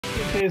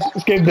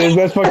Skip this.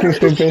 That's fucking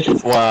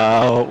stupid.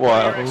 Wow.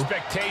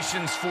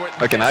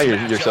 Okay, now you're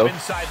yourself.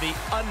 Inside the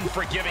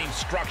unforgiving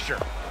structure.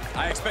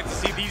 I expect to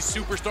see these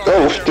superstars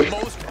at their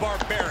most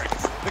barbaric.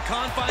 The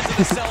confines of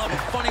the cell have a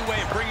funny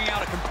way of bringing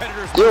out a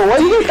competitor's. Yo, why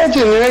you got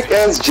generic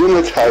ass gym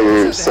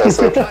attire,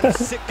 Cecil?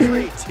 Sick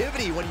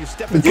creativity when you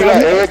step into You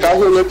got Eric out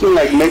here looking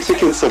like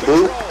Mexican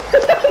Cebu? What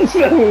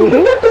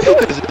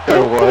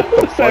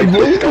the fuck?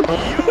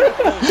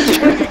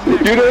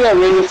 You know that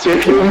really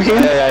straight you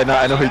mean? Yeah,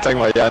 I know who you're talking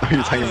about. Yeah, I know who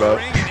you're talking about.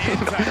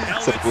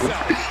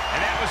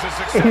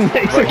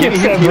 Mexican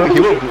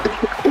Cebu.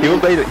 He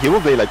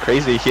will play like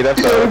crazy. He'd have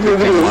to. Oh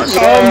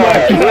my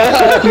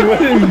god!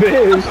 What is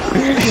this?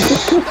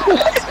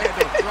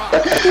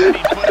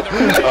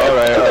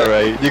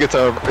 Alright. You can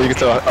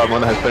tell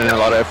Armando has put in a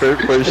lot of effort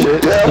for his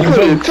shit.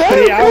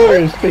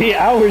 3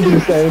 hours you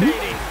said.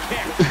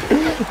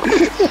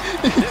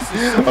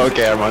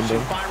 Okay,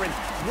 Armando.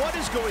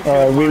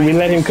 We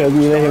let him cook,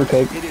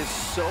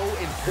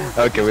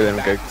 Okay, we let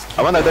him cook.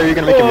 Armando, I thought you were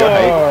gonna make him your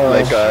height,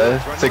 like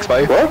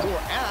 6'5". What?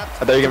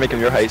 I thought you were gonna make him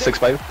your height,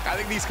 6'5".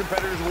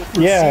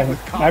 Yeah,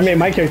 I made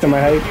my character my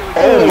height.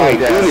 Oh my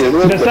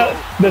goodness.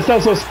 The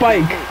salsa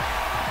spike.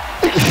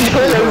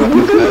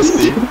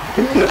 Nasty.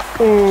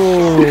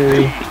 Ooh.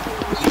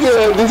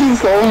 Yeah, this is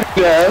so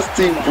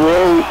nasty,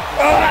 bro.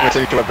 What's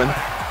your weapon?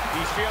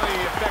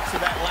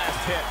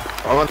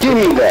 Give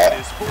me that.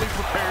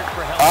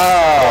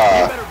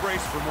 Ah.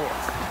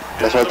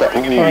 That's what that.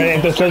 Alright,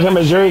 if the sledgehammer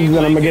is yours,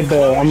 then I'm gonna get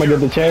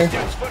the chair.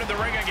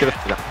 Give it.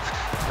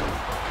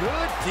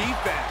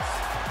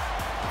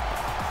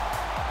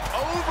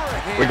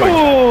 We're going.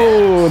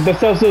 Ooh, the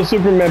salsa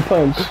Superman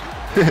punch.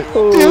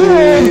 Ooh.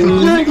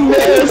 You're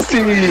nasty.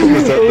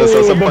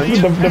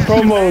 The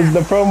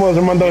promos,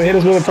 Armando, hit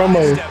us with the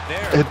promos.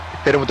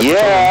 Hit him with the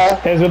Yeah.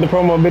 Hit us with the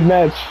promo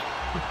mid-match.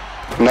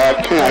 No, I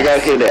gotta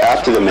hit it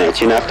after the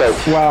match, you know, after.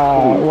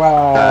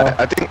 Wow.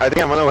 I think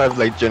Armando will have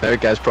like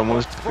generic ass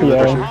promos.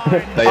 Yeah.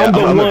 Like, I'm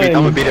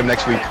gonna beat him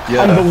next week.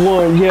 Yeah. I'm the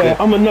one, yeah.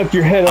 I'm gonna knock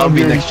your head off. I'll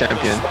be next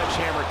champion.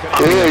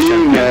 Yeah,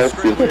 you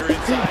nasty.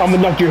 I'm gonna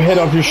knock your head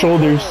off your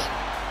shoulders.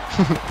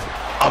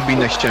 I'll be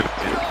next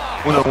champion.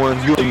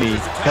 1-on-1, you and me,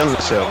 Hell in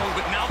a Cell.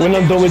 When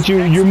I'm done with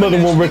you, your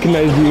mother won't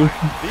recognize you.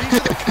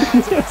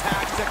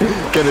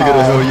 Get a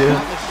hell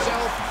yeah.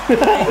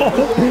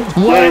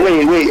 What?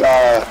 Wait,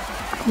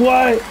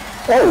 What?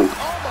 oh.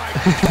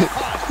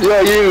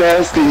 Yo, you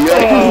nasty. Yo,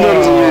 this is what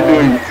you're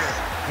doing.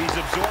 He's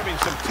absorbing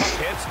some tough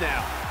hits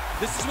now.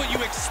 This is what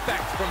you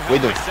expect from Hell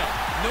in a Cell.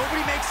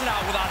 Nobody makes it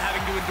out without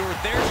having to endure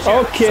their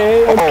share.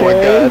 Okay. Oh my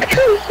god.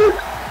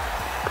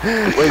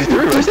 Wait, he's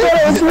doing this?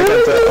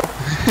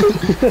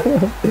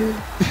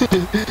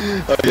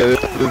 Okay,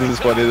 this is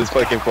funny. This is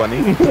fucking funny.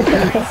 Ooh,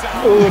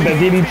 the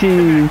DDT.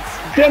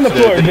 Stay on the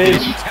floor,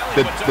 bitch.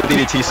 The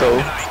DDT soul.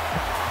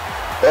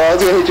 Oh, I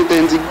was gonna hit you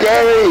with the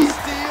Gary.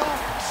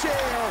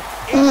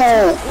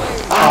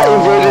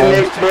 Inverted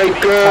neck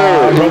breaker.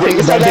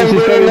 Is that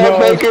inverted neck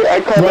breaker?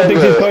 I call that the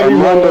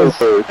Armando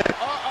first.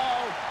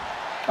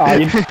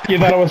 You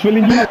thought I was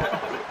feeling you?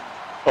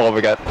 Oh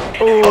my god.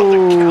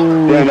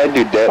 Ooh. Damn, that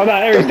dude dead. Hold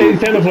on, Eric,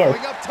 stay on the floor.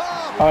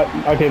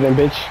 Okay then,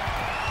 bitch.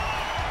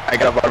 I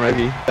got bar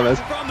maybe. MS.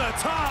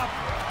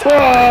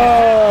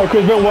 Oh,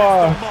 Chris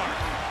Benoit.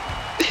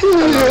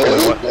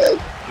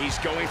 He's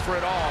going for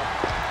it all.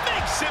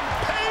 Makes him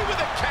pay with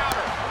a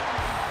counter.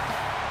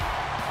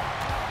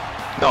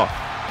 No.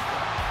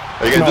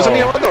 Are you gonna do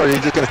something about it, or are you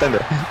just gonna stand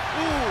there?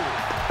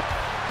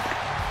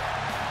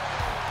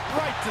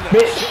 Right to the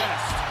Bitch.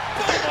 chest.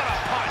 What a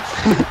punch.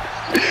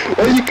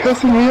 Why are you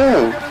cussing me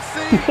out?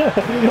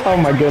 Oh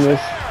my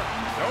goodness.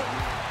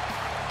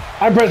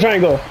 I press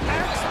triangle.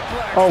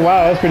 Oh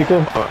wow, that's pretty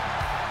cool.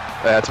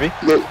 That's me.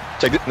 Look.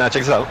 Check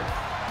this out.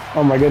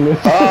 Oh my goodness.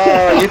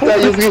 Oh, you thought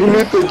you was gonna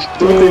hit the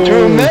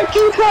Drew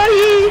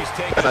McIntyre?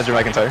 That's not Drew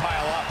McIntyre.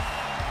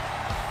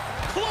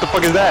 What the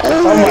fuck is that?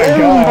 Oh my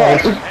god.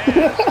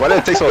 Why did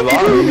it take so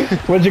long?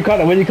 What'd you call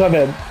that?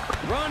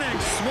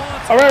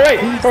 Alright.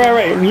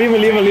 Leave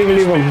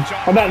him.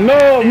 Hold on.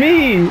 No,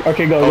 me!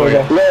 Okay, go. Go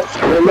I'll go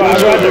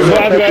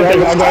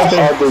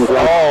after.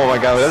 Oh my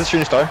god, was that a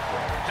shooting star?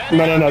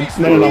 No.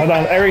 Hold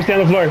on. Eric, stay on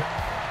the floor.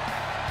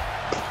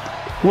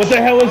 What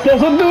the hell is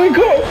Cecil doing?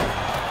 Cool.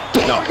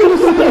 No.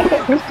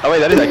 Oh wait,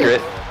 that is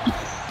accurate.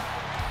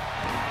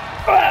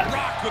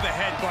 Rock with a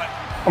headbutt.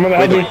 I'm gonna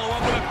help you.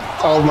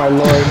 Oh my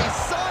lord.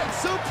 Side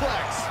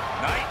suplex.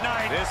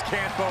 Night. This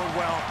can't bode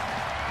well.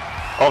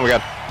 Oh my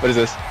god, what is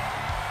this?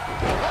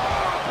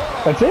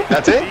 That's it?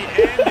 That's it? The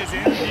end is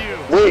in view.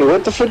 Wait,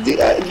 what the fuck? Did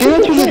I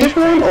choose a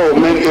different one? Oh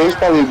man, it was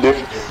probably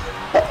different.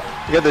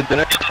 You got the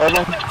dinner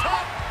problem?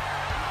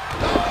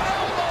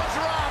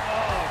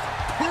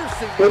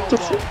 What the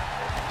fuck?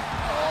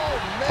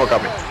 Fuck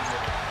up me.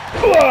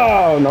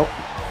 Whoa, no.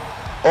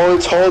 Oh,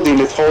 it's holding.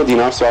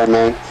 I'm sorry,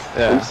 man.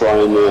 Yeah. I'm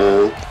sorry,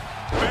 man.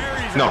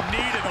 No.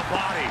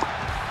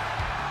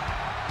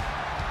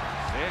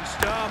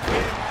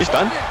 He's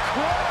done?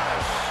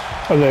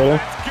 Okay.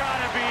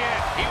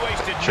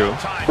 True.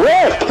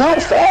 What?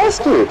 Not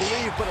faster.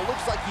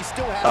 he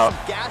still has some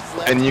gas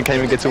left. And you can't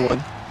even get to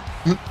one.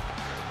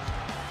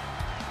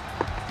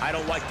 I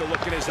don't like the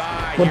look in his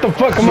eye. What the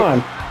fuck? Come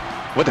on.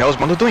 What the hell is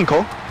Mondo doing,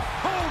 Cole?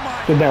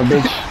 Sit down,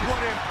 bitch.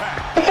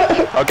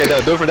 Okay,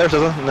 do it from there,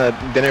 so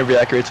then it'll be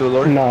accurate to the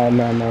Lord. No.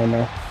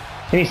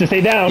 He needs to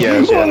stay down. Yeah.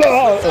 No.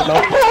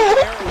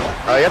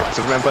 Oh, yeah,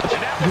 Superman punch.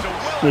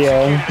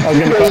 Yeah.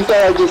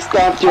 I just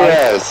stopped your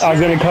ass. I was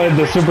gonna call it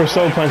the super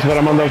soul punch, but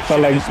I'm on the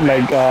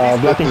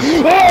blocking.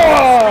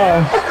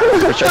 Oh!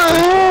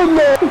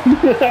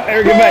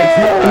 Eric, get back.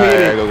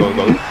 Alright, go.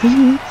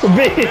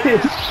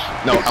 Bitch.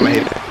 No, I'm gonna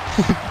hit it.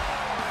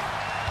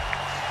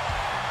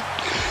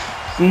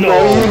 No.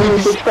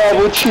 The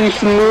tribal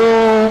chief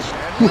move.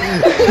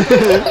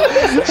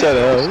 Shut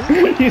up.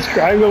 He's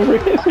crying over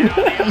it.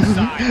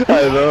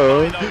 I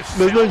know. That's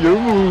not your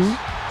move.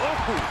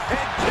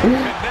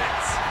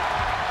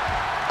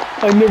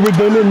 I've never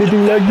done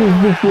anything like this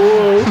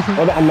before.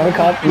 Oh, I'm not a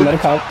cop.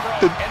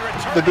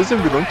 That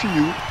doesn't belong to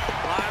you.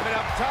 Climbing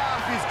up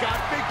top, he's got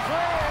big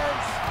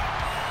plans.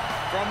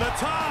 From the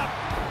top,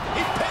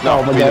 No,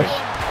 Oh my gosh.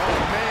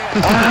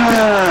 and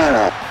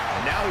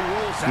now he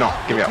rolls out. No,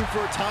 give me looking out.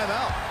 for a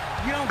timeout.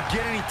 You don't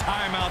get any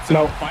timeouts in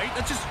No. a fight.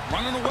 That's just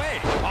running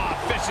away.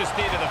 Vicious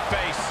knee to the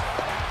face.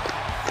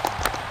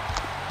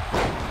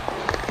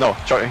 No,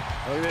 Charlie.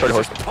 Charlie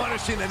horse.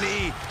 Punishing the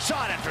knee.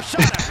 Shot after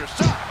shot after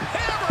shot.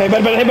 Hey,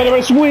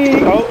 better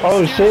swing.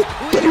 Oh shit.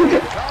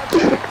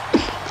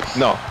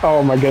 No.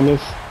 Oh my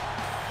goodness.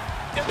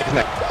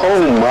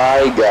 Oh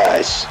my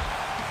gosh.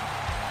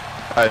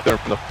 Alright,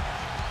 no.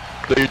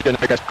 So you're gonna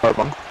make us car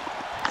bomb.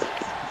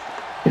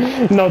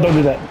 No, don't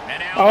do that.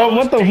 Oh,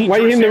 what the? Why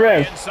are you hitting the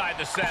ref? Inside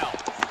the cell.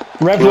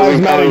 Ref lives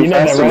matter. You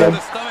know that,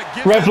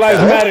 right? Ref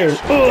lives matter.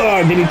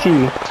 Ugh,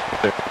 DDT.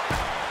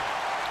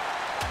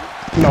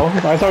 No,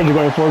 I thought you were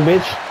going for,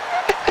 bitch.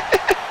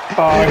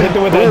 Oh, hit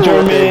him with that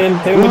German.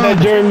 Hit him with that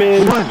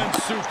German.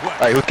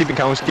 Alright, who's keeping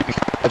count?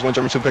 That's one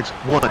German suplex.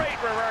 One. Great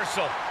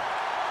reversal.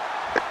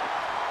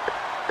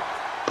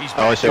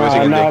 Oh shit, what's he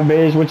gonna Nah, do?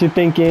 bitch, what you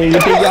thinking? You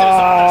think,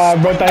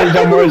 bro thought he's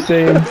John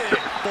Morrison.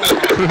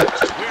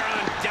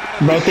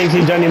 Bro thinks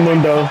he's Johnny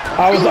Mundo.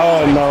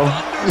 Oh no.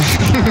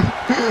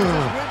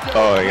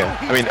 Oh yeah.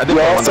 I mean, I didn't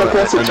You're want also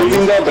close to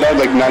choosing that, but I was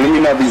like, nah, let me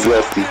not be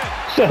lefty.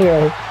 Shut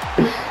up.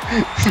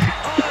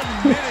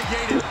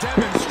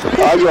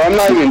 I'm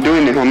not even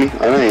doing it, homie.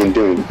 I'm not even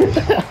doing it.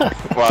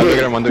 Wow, look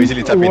at Armando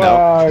easily tapping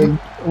out.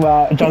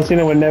 Wow, John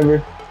Cena would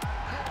never.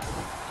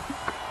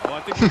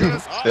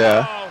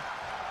 Yeah.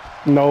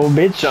 No,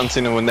 bitch. John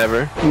Cena would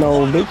never.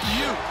 No, bitch.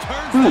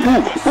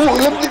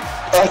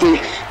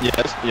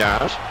 Yes,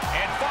 yes.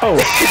 Oh.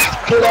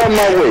 Get out of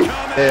my way.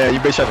 Yeah, you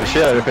bitch shot the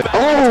shit out of it.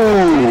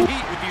 Oh.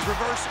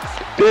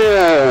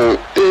 Damn.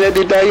 Did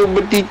you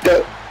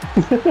batita?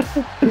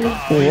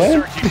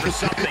 What?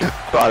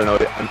 I don't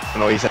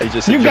know. He said he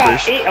just said You got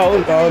gibberish. 8.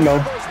 Oh no.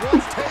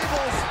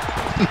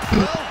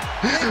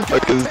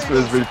 Okay, this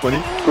is really funny.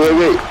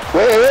 Wait,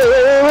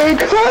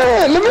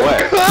 cut! Let me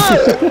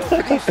cut!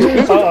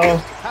 Uh-oh.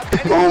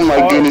 Oh my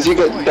goodness, you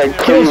got that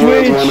Kill crazy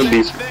switch. one of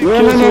these.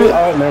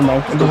 Oh, never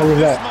mind. What the hell was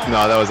that?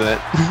 No, that wasn't it.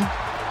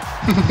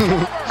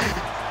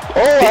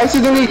 Oh,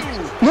 accidentally.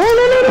 No.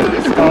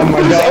 Oh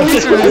my god.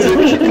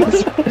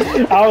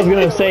 I was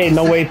gonna say,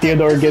 no way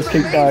Theodore gets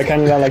kicked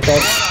kind of down like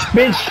that.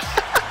 Bitch!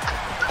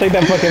 Take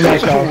that fucking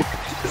mask off.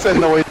 Said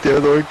no way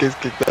Theodore gets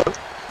kicked out.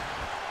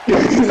 I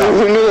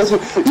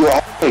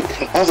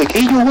was like,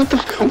 hey, yo,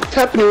 what's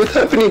happening? What's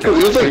happening? Because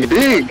it was like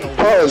big.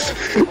 Pause.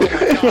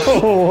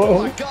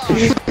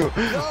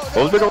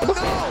 What was big on?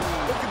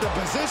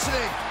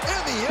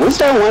 What's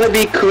that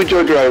wannabe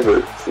Cujo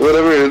driver?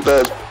 Whatever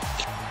that.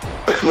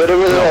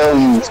 Whatever that,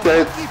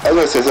 I was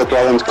gonna say that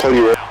problem's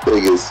Cody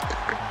Vegas.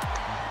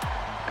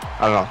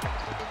 I don't know.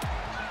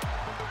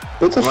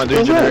 What's Come on, do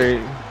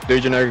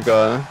generic,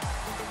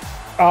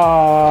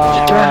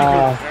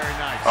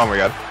 oh my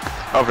god.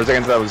 Oh, for a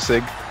second that was a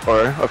sig.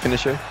 Or a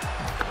finisher.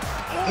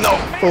 No!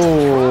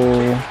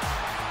 Oh.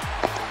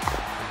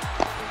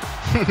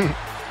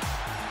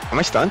 Am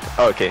I stunned?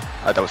 Oh, okay. I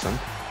thought I was stunned.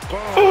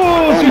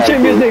 Oh,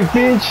 switching music,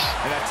 bitch!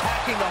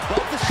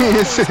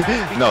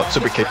 No,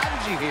 super kick.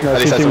 No, At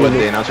least that's what music.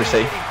 the announcers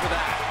say.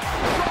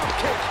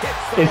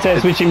 It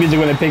says switching music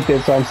when I picked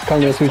it, so I'm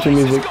calling it switching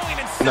music.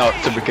 No,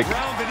 super kick.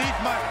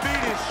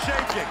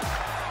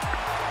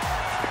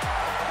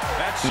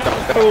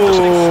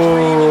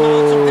 Oh.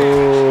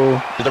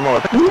 Is there more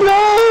weapons? No!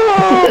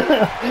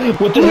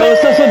 What the hell is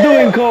Tessa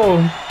doing,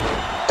 Cole?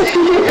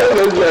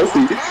 That's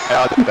nasty.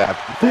 I'll do that.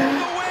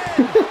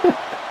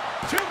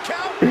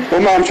 Oh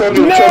man, I'm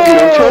choking. No!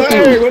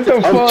 Hey, what the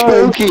I'm fuck?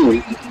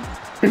 choking.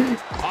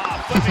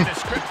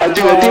 I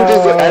think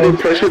there's an added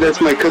pressure. That's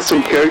my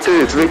custom character.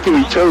 It's making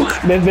me choke.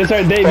 This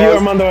our debut,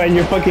 Armando, and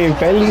you're fucking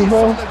failing,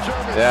 bro?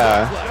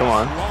 Yeah, come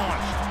on.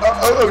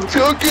 I'm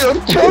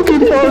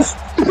choking, boss.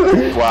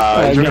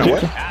 Wow, you're gonna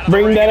what?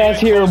 Bring that ass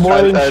here,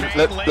 boy.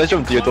 Let's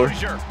jump Theodore.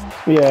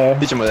 Yeah.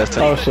 Teach him what that's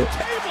Oh shit.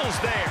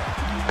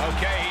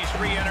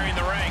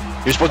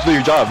 You're supposed to do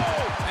your job.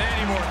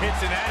 Any more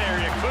hits in that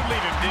area could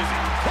leave him dizzy.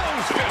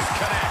 Close fist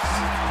connects.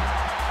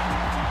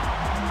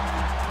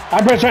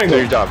 I press triangle.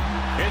 Do your job.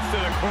 Hits to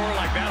the core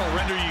like that'll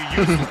render you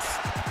useless.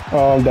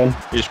 Oh, I'm done.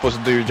 You're supposed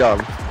to do your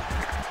job.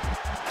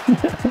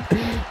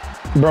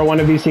 Bro,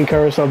 wanna be seen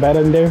Curry so bad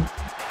in there?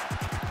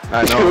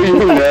 I know.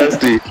 You're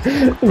nasty.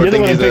 You're the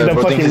one who picked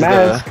the fucking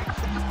mask.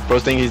 Bro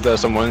think he's the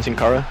Samoan Sin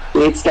Cara.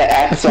 It's the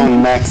axe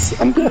on Max.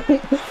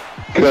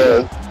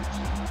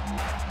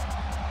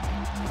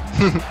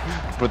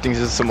 Bro thinks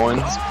he's a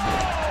Samoan.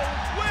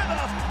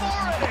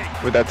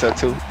 With that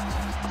tattoo.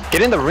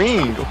 Get in the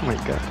ring! Oh my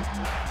god.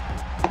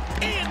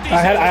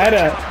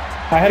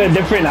 I had a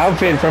different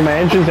outfit for my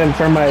entrance and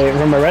for my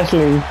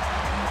wrestling.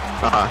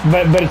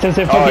 But since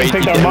it fucking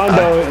picked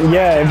Armando,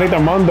 it picked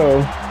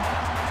Armando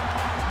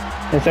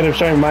instead of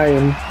showing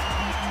mine.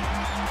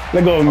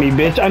 Let go of me,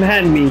 bitch.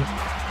 Unhand me,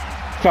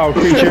 foul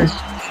creature.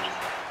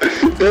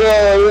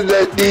 Oh,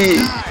 that D.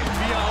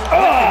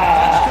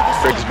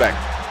 Break his back.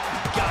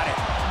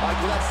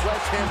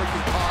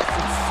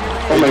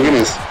 Oh my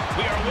goodness.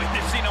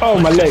 Oh,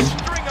 my leg.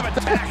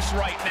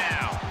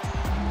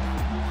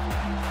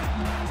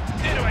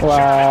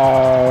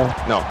 Wow.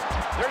 No.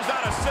 There's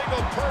not a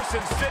single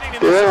person sitting in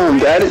Damn,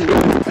 that is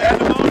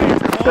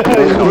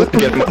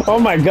Get him up. Oh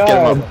my Get him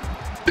god. up.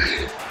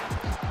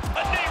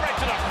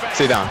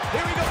 Sit down.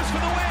 Here he goes for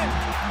the win.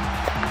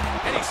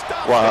 And he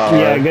stops. Wow.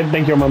 Yeah, good.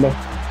 Thank you, Armando.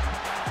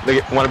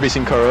 Wanna be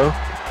Sin Cara?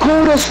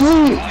 Go to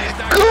sleep.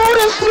 Go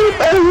to sleep,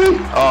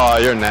 Edwin. Oh,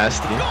 you're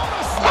nasty.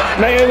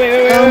 Wait.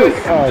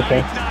 Oh,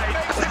 okay.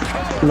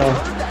 No.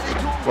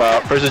 Wow,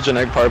 first a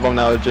generic powerbomb,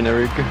 now a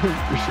generic.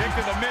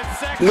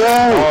 No.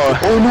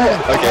 Oh no.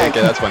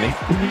 Okay, that's funny.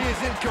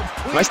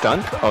 Am I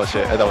stunned? Oh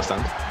shit, that was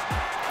stunned.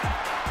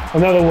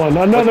 Another one.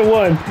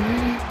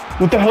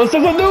 What the hell is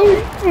this gonna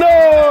do?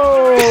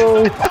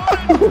 No!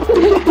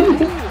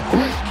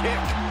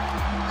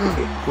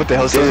 What the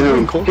hell is this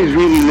doing, Cole? He's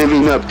really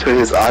living up to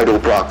his idol,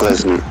 Brock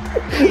Lesnar.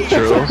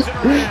 True.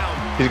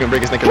 He's gonna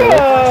break his neck in the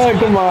middle.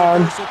 Come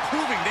on.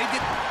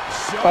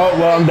 Oh,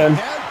 well, I'm done.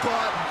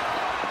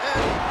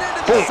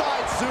 That's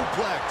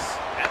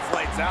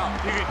lights out.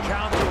 You can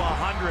count to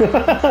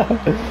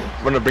 100.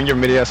 I'm gonna bring your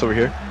midi ass over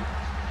here.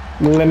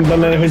 Don't let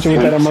him hit you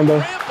with that, Armando.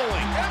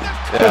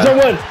 Press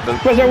R1!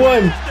 Press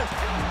R1!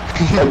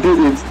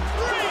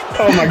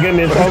 Oh my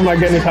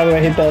goodness, how do I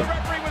hit that?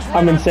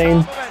 I'm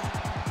insane.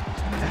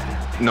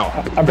 No.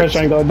 I press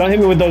triangle. Don't hit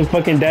me with those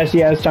fucking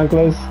dashy ass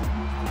chanclas.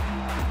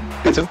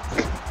 That's him.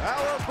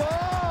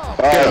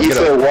 You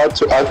said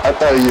watch. I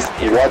thought you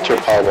said watch your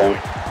powerbomb.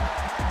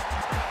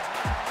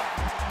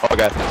 Oh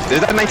god. Is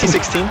that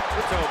 1916?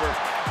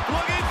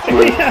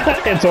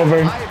 It's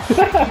over. I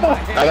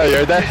thought you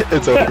heard that.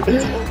 It's over.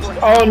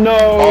 Oh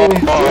no.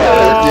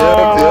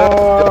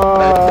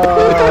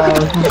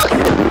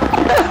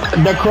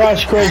 The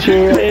crush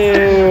crusher.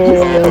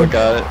 Ew. Oh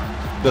god.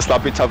 The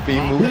sloppy toppy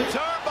move.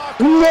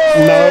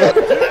 No.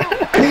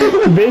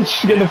 Bitch,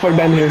 get the fuck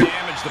down here.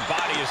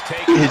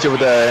 Hit you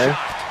with that.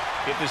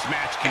 If this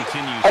match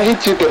continues, I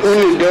hit you with the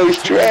only those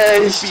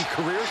trash. be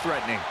career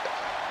threatening.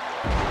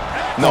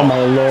 No. Oh my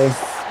lord.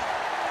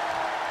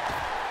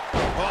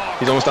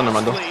 He's almost done,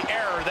 Armando.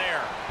 Error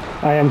there.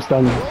 I am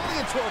stunned.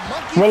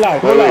 Roll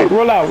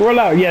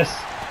out. Yes.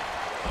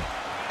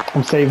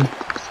 I'm saved.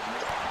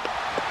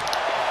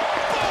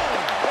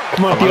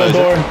 Come on,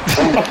 Theodore.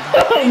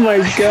 Oh my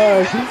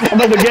god. I'm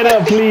about to get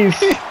up, please.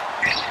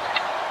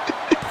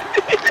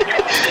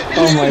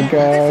 Oh my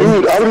god.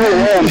 Dude, I don't know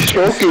why I'm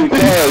choking.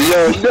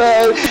 No.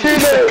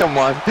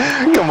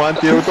 Come on,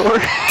 Theodore.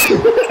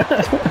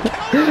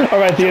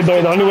 Alright,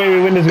 Theodore, the only way we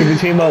win is if we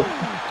team up.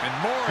 And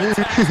more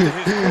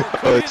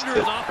attacks to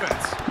his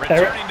offense.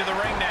 Returning to the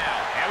ring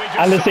now.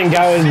 I listen,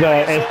 guys,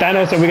 it's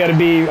Thanos, so we gotta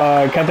be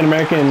Captain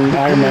America and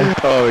Iron Man.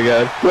 Oh my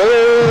god. Wait.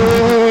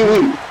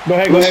 Go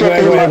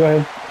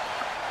ahead.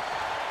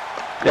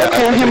 Yeah, I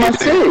can't hear my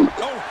thing.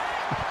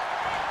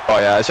 Oh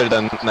yeah, I should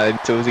have done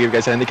 92 to give you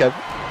guys a handicap.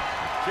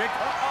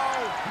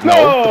 No!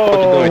 What the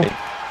fuck you doing?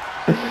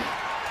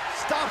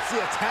 Stops the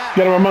attack.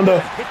 Get him, Armando.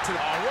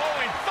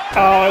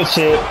 Oh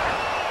shit.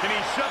 Can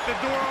he shut the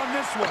door on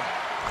this one?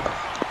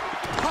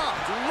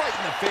 Popped right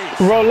in the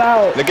face. Roll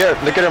out. Look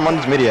at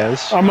Armando's midi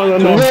ass. Armando,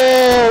 no.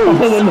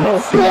 Armando, no.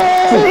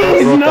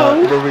 Please, no.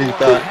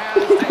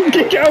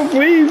 Kick out,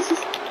 please.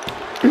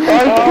 Oh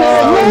my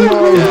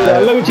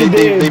god, look what you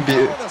did.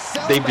 Debut.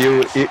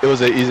 It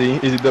was an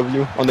easy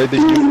W on their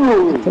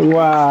debut.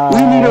 Wow.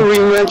 We need a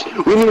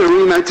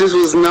rematch. This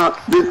is not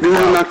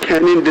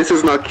canon. This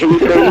is not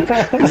kayfabe.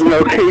 This is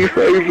not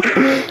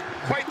kayfabe.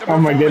 Oh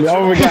my goodness.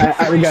 Oh my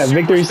god. We got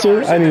victory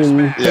too? I didn't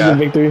even get the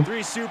victory.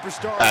 Three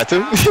superstars. Had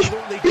to.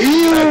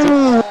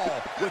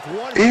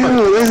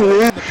 Ew, isn't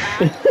it?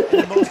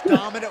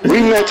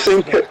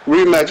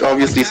 Rematch,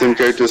 obviously same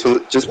character, so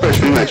just press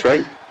rematch,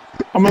 right?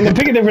 I'm gonna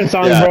pick a different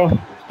song, bro.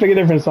 Pick a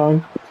different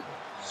song.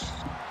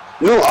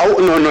 No.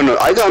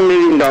 I got $1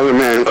 Million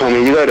Man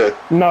coming. You gotta.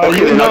 No,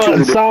 okay, you know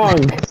a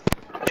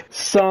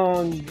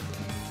song.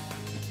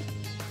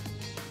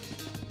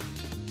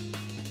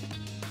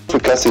 For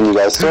cussing you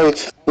guys. Sorry.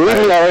 Bleep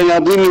me out right now.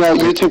 Bleep me out.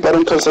 YouTube. I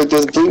don't cuss like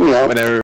this. Bleep me out. Whenever.